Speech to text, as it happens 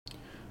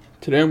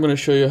Today I'm going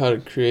to show you how to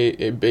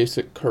create a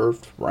basic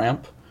curved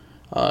ramp,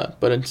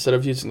 but instead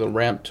of using the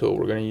ramp tool,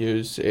 we're going to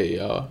use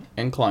a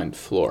inclined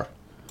floor.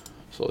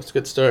 So let's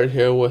get started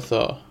here with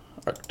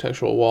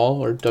architectural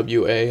wall, or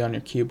WA on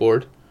your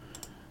keyboard.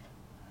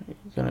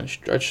 You're going to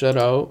stretch that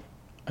out,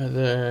 and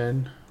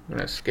then we're going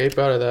to escape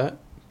out of that,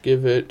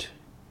 give it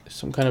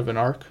some kind of an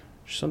arc,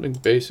 something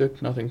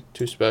basic, nothing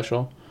too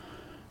special.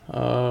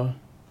 That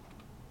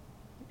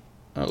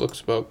looks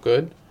about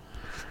good.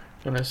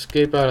 We're going to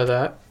escape out of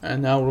that,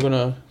 and now we're going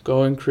to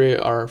go and create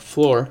our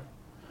floor,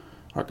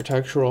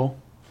 architectural,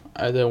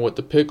 and then with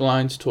the pick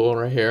lines tool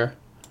right here,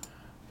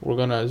 we're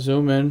going to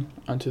zoom in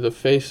onto the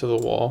face of the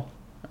wall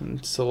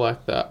and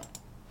select that.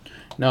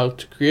 Now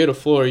to create a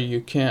floor,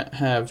 you can't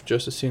have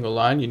just a single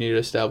line, you need to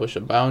establish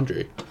a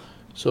boundary.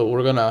 So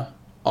we're going to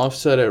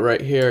offset it right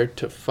here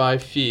to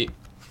 5 feet.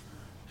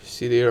 You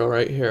see the arrow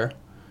right here.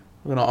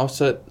 We're going to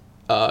offset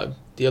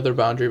the other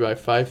boundary by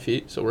 5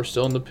 feet, so we're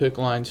still in the pick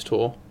lines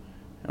tool.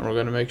 And we're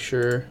going to make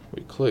sure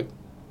we click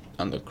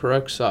on the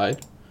correct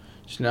side.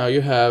 So now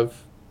you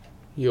have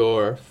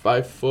your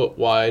 5 foot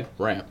wide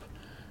ramp.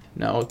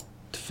 Now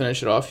to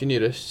finish it off, you need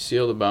to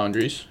seal the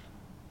boundaries.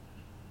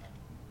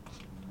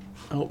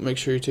 Make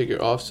sure you take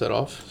your offset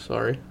off,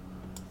 0.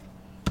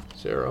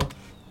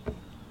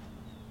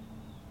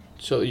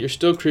 So you're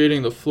still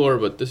creating the floor,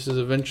 but this is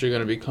eventually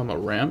going to become a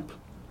ramp.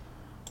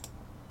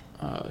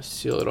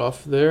 Seal it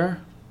off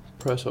there,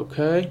 press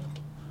OK.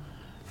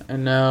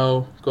 And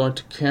now go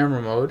into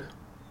camera mode.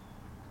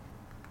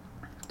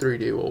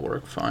 3D will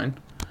work fine.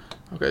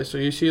 Okay, so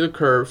you see the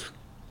curve.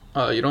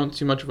 You don't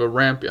see much of a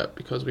ramp yet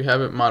because we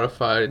haven't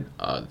modified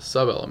the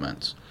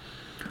sub-elements.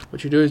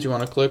 What you do is you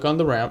want to click on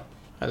the ramp,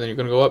 and then you're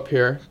going to go up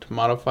here to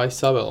modify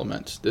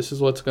sub-elements. This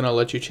is what's going to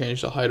let you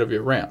change the height of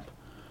your ramp.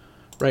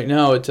 Right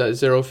now it's at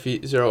 0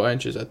 feet 0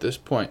 inches at this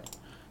point.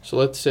 So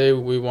let's say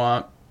we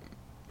want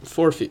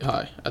 4 feet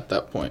high at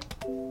that point.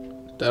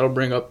 That'll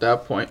bring up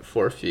that point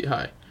 4 feet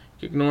high.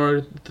 Ignore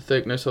the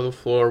thickness of the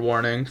floor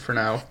warning for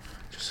now.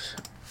 Just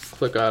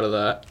click out of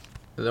that.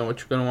 And then what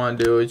you're going to want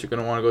to do is you're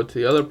going to want to go to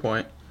the other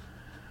point,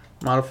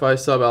 modify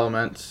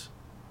sub-elements,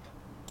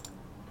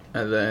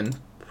 and then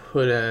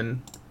put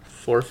in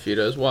 4 feet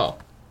as well.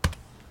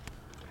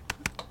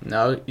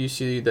 Now you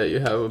see that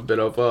you have a bit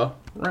of a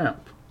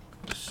ramp.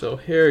 So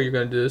here you're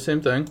going to do the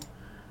same thing,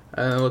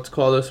 and then let's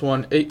call this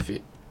one 8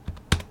 feet.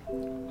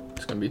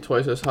 It's going to be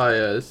twice as high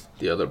as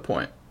the other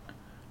point.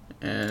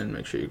 And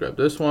make sure you grab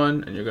this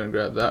one, and you're going to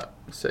grab that,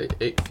 say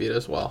 8 feet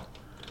as well.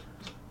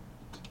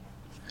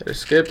 Hit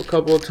escape a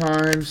couple of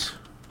times,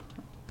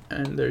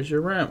 and there's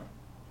your ramp.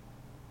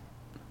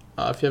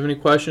 If you have any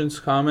questions,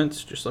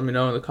 comments, just let me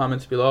know in the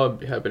comments below. I'd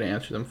be happy to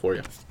answer them for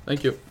you.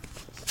 Thank you.